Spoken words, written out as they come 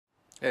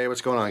Hey,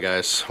 what's going on,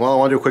 guys? Well, I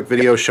want to do a quick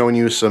video showing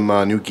you some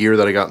new gear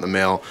that I got in the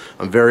mail.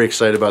 I'm very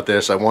excited about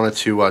this. I wanted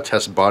to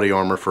test body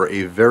armor for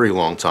a very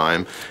long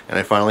time, and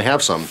I finally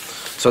have some.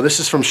 So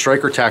this is from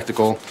Stryker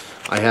Tactical.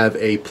 I have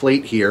a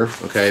plate here.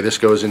 Okay, this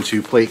goes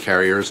into plate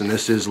carriers, and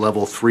this is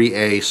level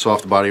 3A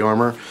soft body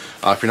armor.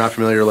 If you're not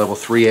familiar, level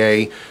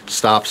 3A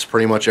stops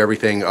pretty much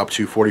everything up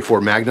to 44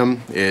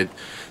 Magnum. It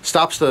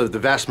stops the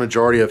vast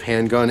majority of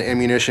handgun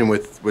ammunition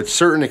with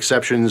certain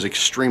exceptions,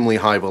 extremely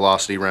high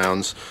velocity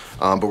rounds.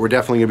 But we're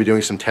definitely going to be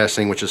doing some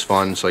testing, which is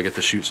fun, so I get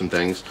to shoot some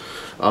things.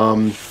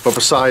 But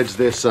besides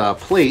this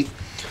plate,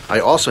 I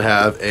also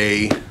have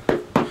a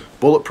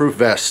bulletproof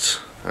vest.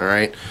 All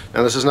right,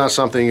 now this is not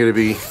something you're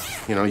going to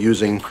be,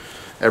 using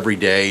every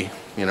day,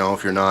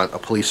 if you're not a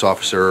police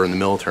officer or in the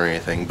military or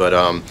anything. But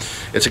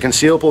it's a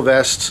concealable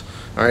vest.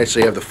 All right, so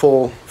you have the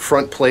full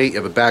front plate,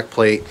 you have a back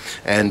plate,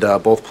 and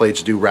both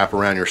plates do wrap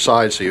around your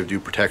side, so you do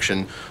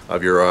protection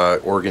of your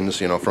organs,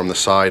 from the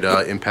side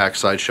impact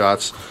side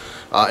shots.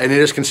 And it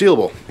is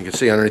concealable. You can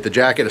see underneath the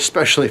jacket,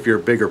 especially if you're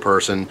a bigger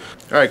person.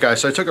 All right,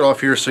 guys, so I took it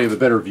off here so you have a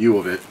better view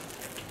of it.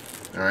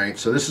 All right,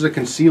 so this is a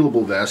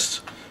concealable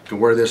vest. You can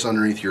wear this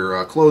underneath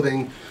your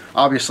clothing.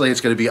 Obviously,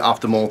 it's going to be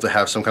optimal to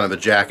have some kind of a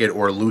jacket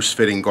or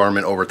loose-fitting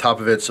garment over top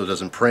of it so it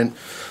doesn't print.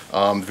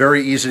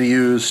 Very easy to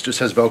use, just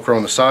has Velcro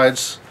on the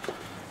sides.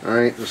 All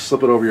right, just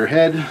slip it over your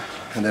head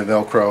and then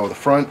Velcro the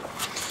front.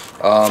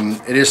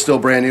 It is still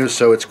brand new,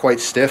 so it's quite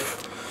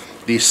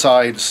stiff. These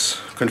sides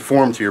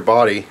conform to your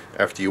body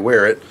after you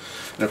wear it.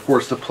 And of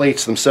course, the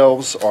plates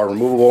themselves are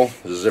removable.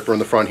 There's a zipper in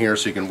the front here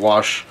so you can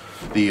wash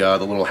the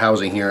little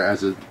housing here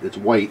as it's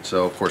white.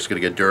 So of course, it's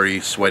going to get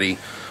dirty, sweaty,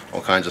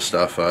 all kinds of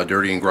stuff,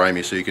 dirty and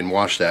grimy, so you can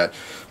wash that.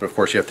 But of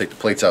course, you have to take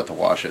the plates out to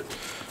wash it.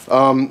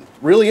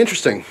 Really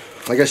interesting.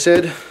 Like I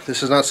said,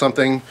 this is not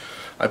something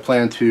I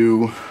plan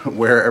to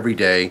wear every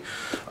day,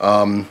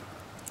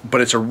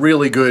 but it's a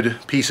really good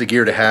piece of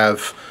gear to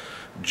have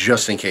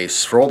just in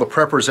case. For all the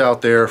preppers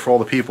out there, for all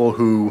the people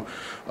who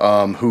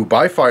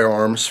buy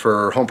firearms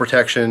for home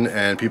protection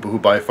and people who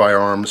buy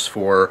firearms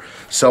for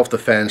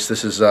self-defense,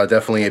 this is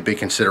definitely a big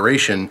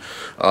consideration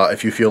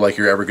if you feel like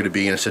you're ever going to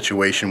be in a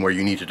situation where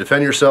you need to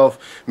defend yourself.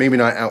 Maybe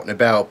not out and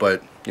about,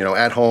 but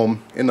at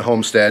home, in the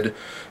homestead,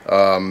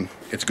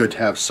 it's good to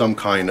have some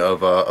kind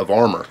of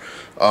armor.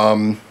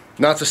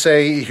 Not to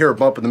say you hear a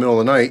bump in the middle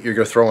of the night, you're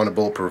going to throw on a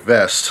bulletproof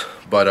vest,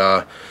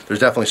 but there's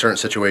definitely certain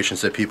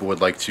situations that people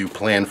would like to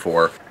plan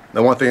for.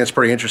 Now, one thing that's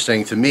pretty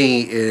interesting to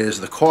me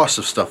is the cost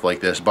of stuff like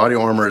this. Body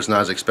armor is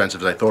not as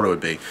expensive as I thought it would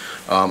be.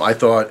 I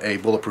thought a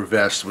bulletproof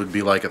vest would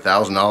be like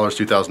 $1,000,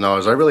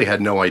 $2,000. I really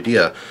had no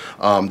idea.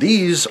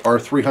 These are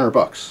 $300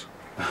 bucks.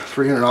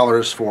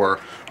 $300 for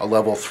a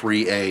level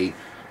 3A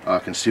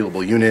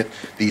concealable unit.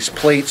 These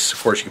plates,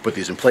 of course, you can put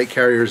these in plate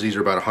carriers. These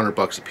are about $100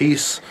 bucks a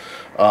piece.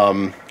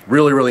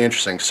 Really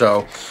interesting.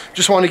 So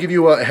just want to give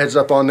you a heads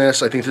up on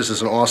this. I think this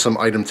is an awesome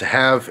item to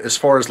have. As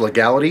far as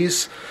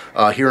legalities,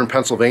 here in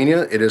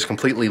Pennsylvania, it is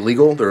completely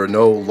legal. There are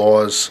no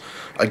laws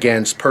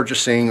against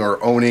purchasing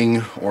or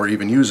owning or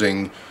even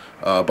using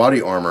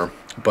body armor.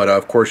 But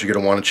of course, you're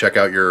going to want to check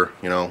out your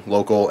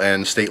local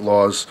and state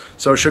laws.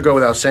 So it should go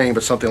without saying,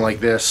 but something like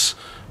this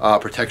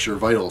protects your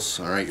vitals,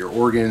 all right, your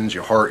organs,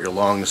 your heart, your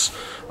lungs.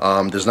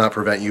 Does not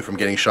prevent you from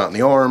getting shot in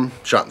the arm,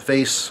 shot in the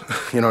face,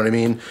 you know what I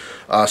mean?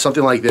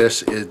 Something like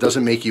this, it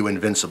doesn't make you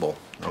invincible,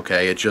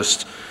 okay? It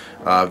just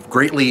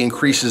greatly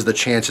increases the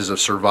chances of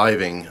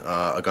surviving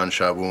a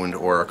gunshot wound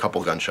or a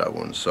couple gunshot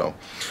wounds. So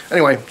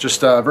anyway,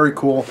 just very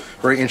cool,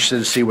 very interested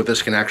to see what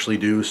this can actually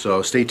do.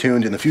 So stay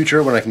tuned in the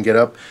future when I can get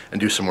up and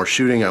do some more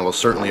shooting. I will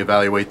certainly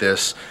evaluate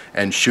this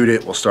and shoot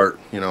it. We'll start,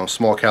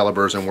 small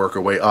calibers and work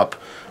our way up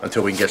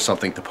until we can get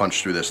something to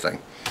punch through this thing.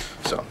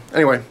 So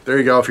anyway, there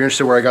you go. If you're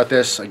interested where I got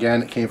this,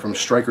 again, it came from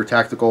Stryker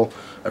Tactical.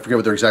 I forget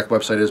what their exact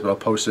website is, but I'll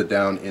post it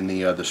down in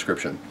the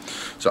description.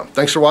 So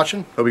thanks for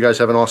watching. Hope you guys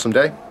have an awesome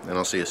day, and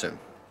I'll see you soon.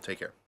 Take care.